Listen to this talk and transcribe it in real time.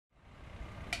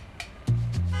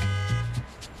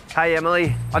Hey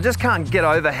Emily, I just can't get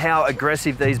over how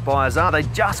aggressive these buyers are. They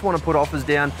just want to put offers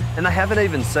down and they haven't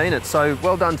even seen it. So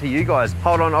well done to you guys.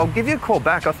 Hold on, I'll give you a call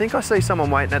back. I think I see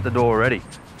someone waiting at the door already.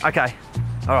 Okay,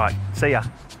 all right, see ya.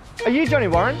 Are you Jonny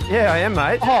Warren? Yeah, I am,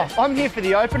 mate. Oh, I'm here for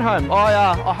the open home.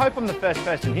 I hope I'm the first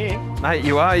person here. Mate,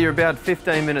 you are. You're about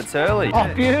 15 minutes early.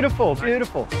 Oh, beautiful,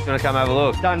 beautiful. You want to come have a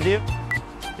look? Done deal.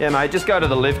 Yeah, mate, just go to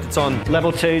the lift. It's on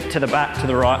Level 2 to the back, to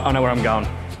the right. I know where I'm going.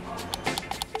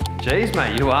 Jeez,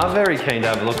 mate, you are very keen to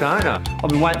have a look, aren't you? I've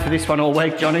been waiting for this one all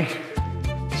week, Jonny.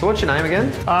 So what's your name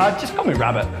again? Just call me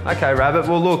Rabbit. Okay, Rabbit.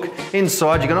 Well, look,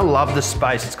 inside, you're going to love the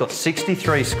space. It's got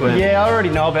 63 square. Yeah, I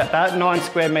already know about that. 9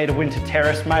 square metre winter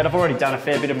terrace, mate. I've already done a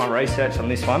fair bit of my research on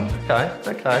this one. Okay,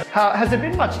 okay. Has there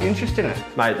been much interest in it?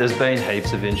 Mate, there's been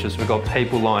heaps of interest. We've got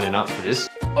people lining up for this.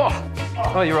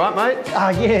 Oh, you right, mate?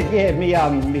 Yeah,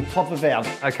 me popper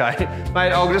valve. Okay.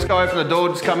 Mate, I'll just go open the door,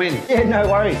 just come in. Yeah, no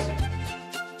worries.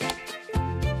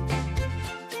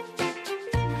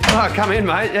 Oh, come in,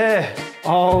 mate, yeah.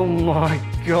 Oh my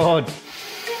God.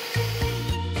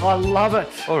 I love it.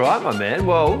 All right, my man.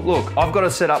 Well, look, I've got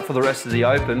to set up for the rest of the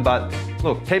open, but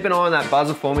look, keep an eye on that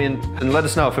buzzer for me and let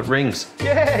us know if it rings.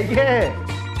 Yeah.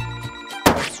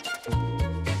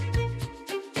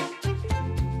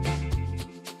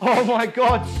 Oh my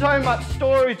God, so much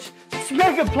storage.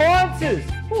 Smeg appliances.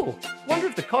 Oh, wonder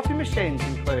if the coffee machine's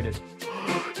included.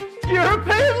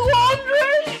 European laundry.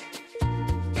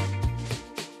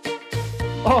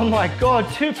 Oh my God,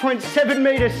 2.7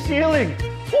 metre ceiling.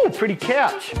 Oh, pretty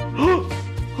couch. Oh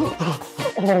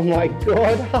my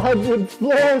God, hardwood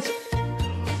floors.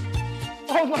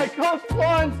 Oh my God,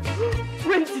 blinds.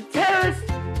 Winter terrace,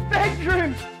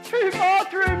 bedroom, 2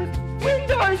 bathrooms,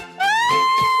 windows.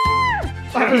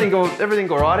 Everything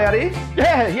all right out here?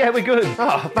 Yeah, we're good.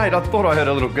 Oh, mate, I thought I heard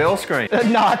a little girl scream.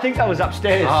 No, I think that was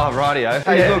upstairs. Oh, rightio.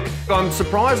 Hey, Yeah. look, I'm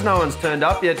surprised no one's turned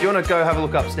up yet. Do you want to go have a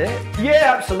look upstairs?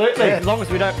 Yeah, absolutely. Yeah. As long as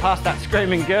we don't pass that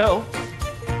screaming girl.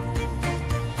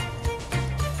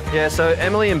 Yeah, so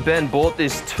Emily and Ben bought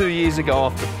this 2 years ago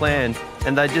off the plan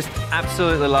and they just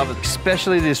absolutely love it,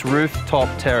 especially this rooftop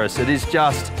terrace. It is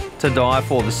just to die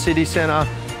for. The city centre,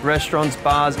 restaurants,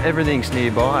 bars, everything's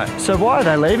nearby. So why are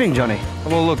they leaving, Jonny?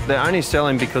 Well, look, they're only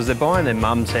selling because they're buying their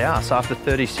mum's house after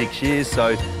 36 years,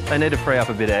 so they need to free up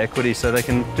a bit of equity so they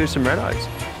can do some renos.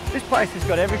 This place has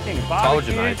got everything. Told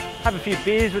you, Barbecue, mate. have a few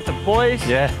beers with the boys.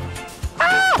 Yeah.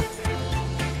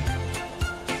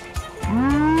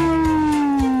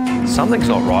 Something's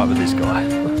not right with this guy.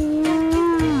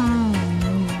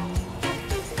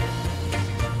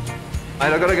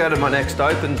 Mate, I've got to go to my next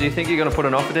open. Do you think you're going to put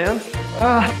an offer down?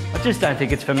 I just don't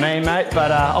think it's for me, mate,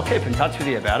 but I'll keep in touch with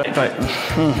you about it. But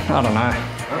I don't know.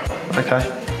 Okay.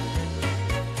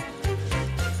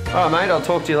 All right, mate, I'll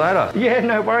talk to you later. Yeah,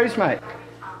 no worries, mate.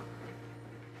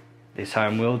 This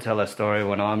home will tell a story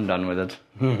when I'm done with it.